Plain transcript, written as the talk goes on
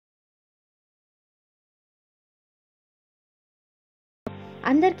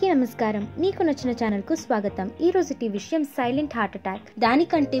అందరికీ నమస్కారం. మీకు నచ్చిన ఛానల్కు స్వాగతం. ఈ రోజుటి విషయం సైలెంట్ హార్ట్ అటాక్.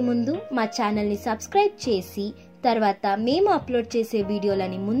 దానికంటే ముందు మా ఛానల్ని సబ్స్క్రైబ్ చేసి తర్వాత మేము అప్లోడ్ చేసే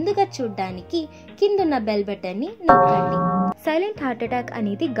వీడియోలని ముందుగా చూడడానికి కిందున్న బెల్ బటన్ని నొక్కండి. సైలెంట్ హార్ట్ అటాక్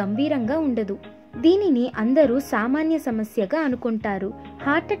అనేది గంభీరంగా ఉండదు. దీనిని అందరూ సామాన్య సమస్యగా అనుకుంటారు.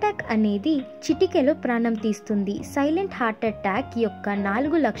 హార్ట్ అటాక్ అనేది చిటికెలో ప్రాణం తీస్తుంది. సైలెంట్ హార్ట్ అటాక్ యొక్క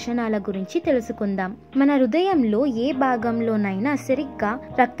 4 లక్షణాల గురించి తెలుసుకుందాం. మన హృదయంలో ఏ భాగంలోనైనా సరిగ్గా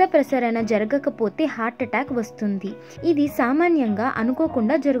రక్త ప్రసరణ జరగకపోతే హార్ట్ అటాక్ వస్తుంది. ఇది సామాన్యంగా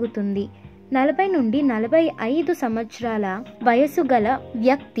అనుకోకుండా జరుగుతుంది. 40 నుండి 45 సంవత్సరాల వయసు గల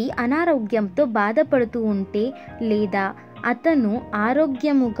వ్యక్తి అనారోగ్యంతో బాధపడుతూ ఉంటే లేదా అతను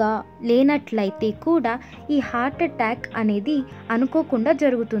ఆరోగ్యముగా లేనట్లయితే కూడా ఈ హార్ట్ అటాక్ అనేది అనుకోకుండా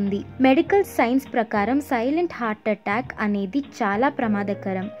జరుగుతుంది. మెడికల్ సైన్స్ ప్రకారం సైలెంట్ హార్ట్ అటాక్ అనేది చాలా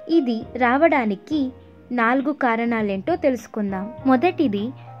ప్రమాదకరం. ఇది రావడానికి 4 కారణాలేంటో తెలుసుకుందాం. మొదటిది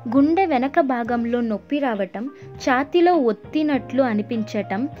గుండె వెనక భాగంలో నొప్పి రావటం, ఛాతీలో ఒత్తినట్లు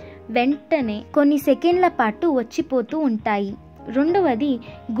అనిపించటం, వెంటనే కొన్ని సెకండ్ల పాటు వచ్చిపోతూ ఉంటాయి. రెండవది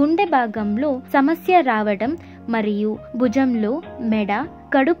గుండె భాగంలో సమస్య రావడం మరియు భుజంలో, మెడ,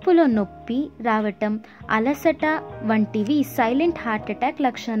 కడుపులో నొప్పి రావటం, అలసట వంటివి సైలెంట్ హార్ట్ అటాక్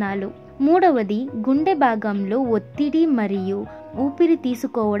లక్షణాలు. మూడవది గుండె భాగంలో ఒత్తిడి మరియు ఊపిరి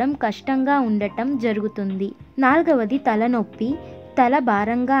తీసుకోవడం కష్టంగా ఉండటం జరుగుతుంది. నాలుగవది తలనొప్పి, తల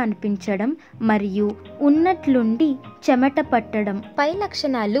భారంగా అనిపించడం మరియు ఉన్నట్లుండి చెమట పట్టడం. పై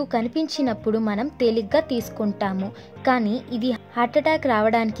లక్షణాలు కనిపించినప్పుడు మనం తేలిగ్గా తీసుకుంటాము, కానీ ఇది హార్ట్ అటాక్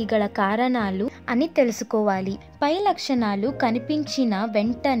రావడానికి గల కారణాలు అని తెలుసుకోవాలి. పై లక్షణాలు కనిపించిన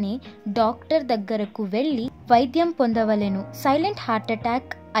వెంటనే డాక్టర్ దగ్గరకు వెళ్ళి వైద్యం పొందవలెను. సైలెంట్ హార్ట్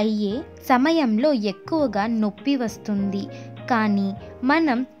అటాక్ అయ్యే సమయంలో ఎక్కువగా నొప్పి వస్తుంది, కానీ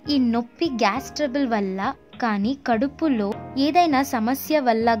మనం ఈ నొప్పి గ్యాస్ ట్రబుల్ వల్ల కానీ కడుపులో ఏదైనా సమస్య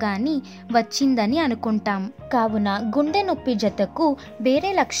వల్ల గాని వచ్చిందని అనుకుంటాం. కావున గుండె నొప్పి జతకు వేరే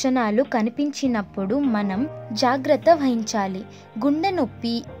లక్షణాలు కనిపించినప్పుడు మనం జాగ్రత్త వహించాలి. గుండె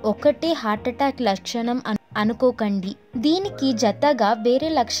నొప్పి ఒకటే హార్ట్ అటాక్ లక్షణం అనుకోకండి. దీనికి జతగా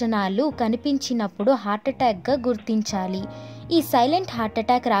వేరే లక్షణాలు కనిపించినప్పుడు హార్ట్ అటాక్ గా గుర్తించాలి. ఈ సైలెంట్ హార్ట్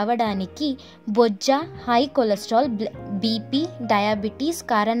అటాక్ రావడానికి బొజ్జ, హై కొలెస్ట్రాల్, బీపీ, డయాబెటీస్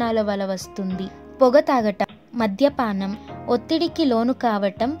కారణాల వల్ల వస్తుంది. పొగ తాగటం, మద్యపానం, ఒత్తిడికి లోను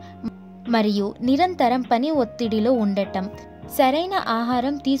కావటం మరియు నిరంతరం పని ఒత్తిడిలో ఉండటం, సరైన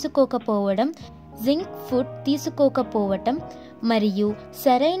ఆహారం తీసుకోకపోవడం, జింక్ ఫుడ్ తీసుకోకపోవటం మరియు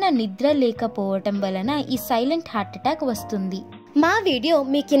సరైన నిద్ర లేకపోవటం వలన ఈ సైలెంట్ హార్ట్ అటాక్ వస్తుంది. మా వీడియో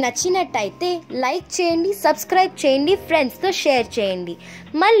మీకు నచ్చినట్టయితే లైక్ చేయండి, సబ్స్క్రైబ్ చేయండి, ఫ్రెండ్స్తో షేర్ చేయండి.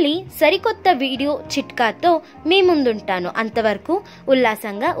 మళ్ళీ సరికొత్త వీడియో చిట్కాతో మీ ముందుంటాను. అంతవరకు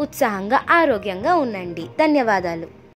ఉల్లాసంగా, ఉత్సాహంగా, ఆరోగ్యంగా ఉండండి. ధన్యవాదాలు.